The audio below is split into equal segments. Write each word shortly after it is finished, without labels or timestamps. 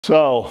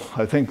So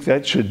I think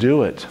that should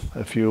do it.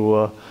 If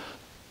you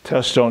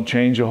tests don't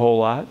change a whole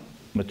lot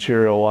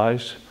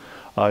material-wise,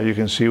 you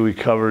can see we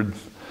covered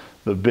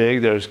the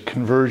big. There's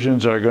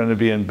conversions are going to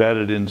be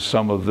embedded in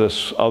some of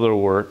this other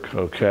work,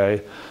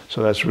 okay?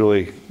 So that's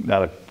really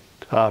not a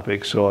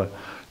topic. So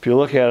if you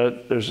look at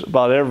it, there's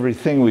about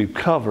everything we've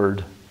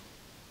covered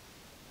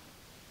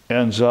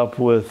ends up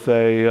with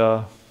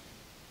a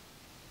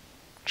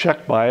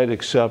check by it,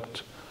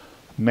 except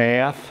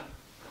math.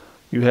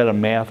 You had a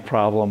math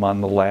problem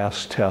on the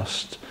last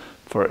test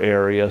for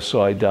area,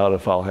 so I doubt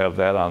if I'll have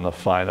that on the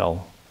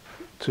final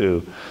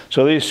too.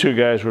 So these two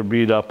guys were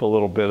beat up a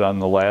little bit on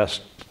the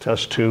last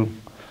test too,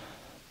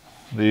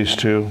 these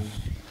two.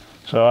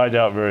 So I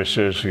doubt very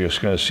seriously you're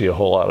going to see a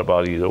whole lot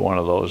about either one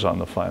of those on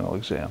the final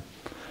exam.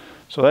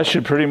 So that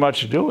should pretty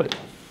much do it.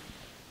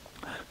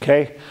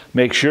 Okay,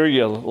 make sure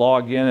you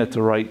log in at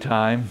the right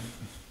time.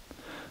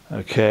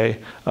 Okay,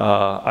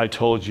 I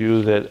told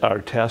you that our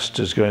test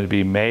is going to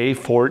be May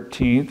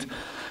 14th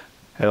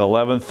at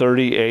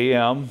 11:30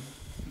 a.m.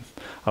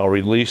 I'll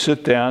release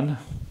it then.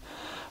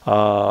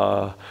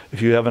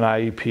 If you have an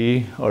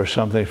IEP or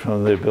something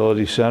from the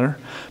Ability Center,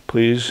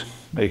 please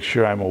make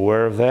sure I'm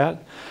aware of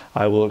that.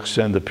 I will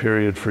extend the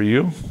period for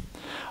you.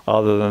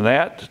 Other than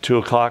that,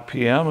 2:00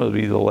 p.m. will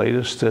be the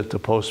latest that the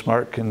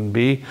postmark can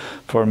be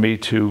for me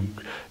to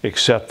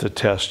accept the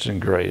test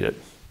and grade it.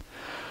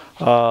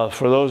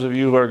 For those of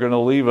you who are going to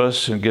leave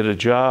us and get a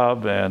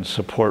job and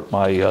support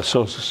my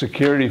Social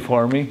Security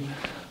for me,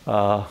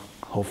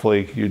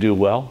 hopefully you do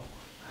well.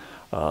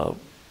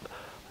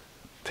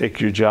 Take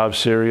your job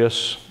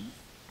serious.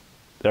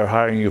 They're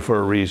hiring you for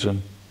a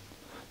reason.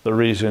 The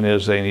reason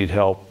is they need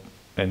help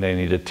and they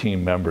need a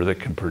team member that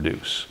can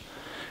produce.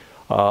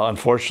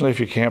 Unfortunately, if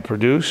you can't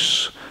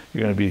produce,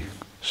 you're going to be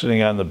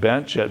sitting on the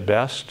bench at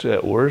best.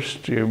 At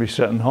worst, you're going to be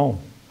sitting home.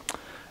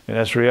 And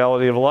that's the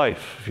reality of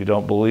life. If you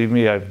don't believe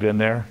me, I've been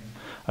there.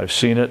 I've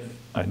seen it.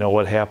 I know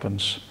what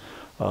happens.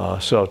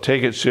 So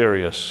take it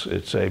serious.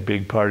 It's a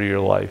big part of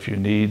your life. You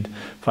need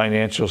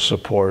financial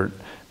support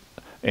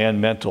and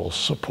mental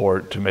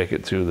support to make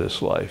it through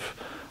this life.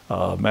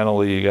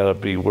 Mentally, you got to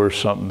be worth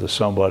something to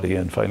somebody,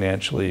 and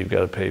financially, you've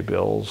got to pay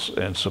bills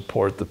and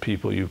support the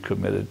people you've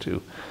committed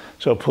to.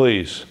 So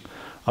please,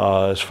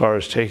 as far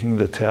as taking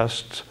the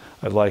test,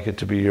 I'd like it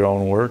to be your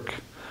own work.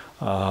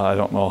 I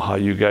don't know how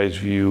you guys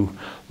view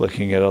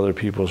looking at other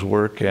people's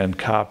work and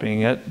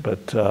copying it,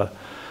 but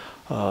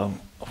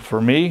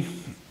for me,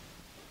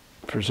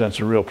 it presents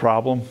a real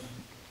problem.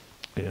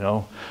 You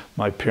know,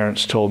 my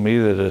parents told me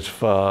that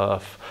if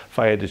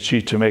I had to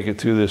cheat to make it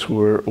through this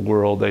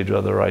world, they'd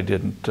rather I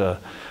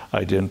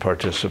didn't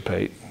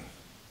participate.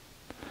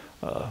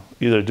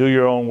 Either do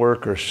your own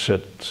work or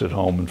sit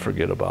home and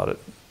forget about it.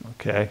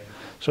 Okay,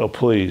 so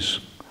please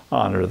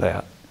honor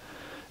that.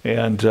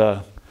 And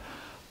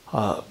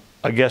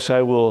I guess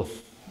I will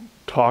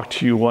talk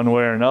to you one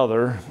way or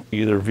another,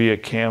 either via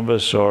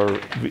Canvas or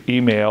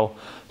email,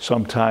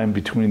 sometime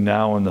between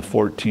now and the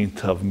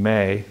 14th of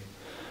May.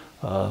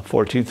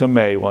 14th of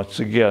May,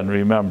 once again,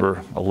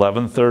 remember,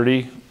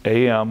 11:30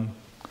 a.m.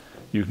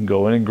 You can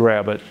go in and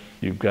grab it.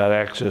 You've got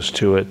access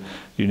to it.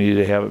 You need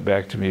to have it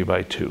back to me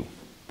by 2.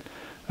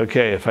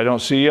 Okay, if I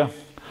don't see you,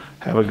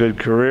 have a good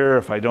career.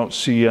 If I don't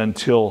see you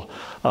until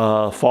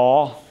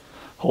fall,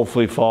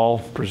 hopefully fall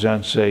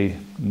presents a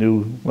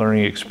new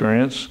learning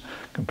experience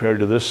compared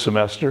to this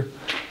semester.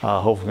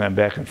 Hopefully I'm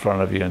back in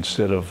front of you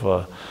instead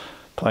of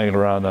playing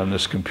around on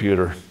this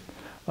computer.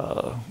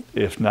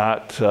 If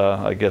not,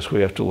 I guess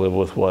we have to live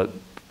with what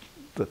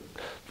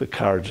the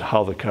cards,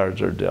 how the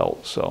cards are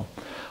dealt. So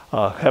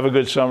have a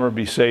good summer,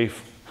 be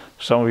safe.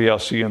 Some of you I'll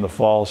see you in the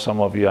fall. Some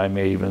of you I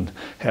may even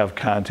have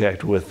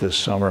contact with this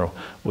summer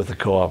with the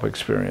co-op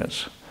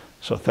experience.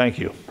 So thank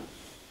you.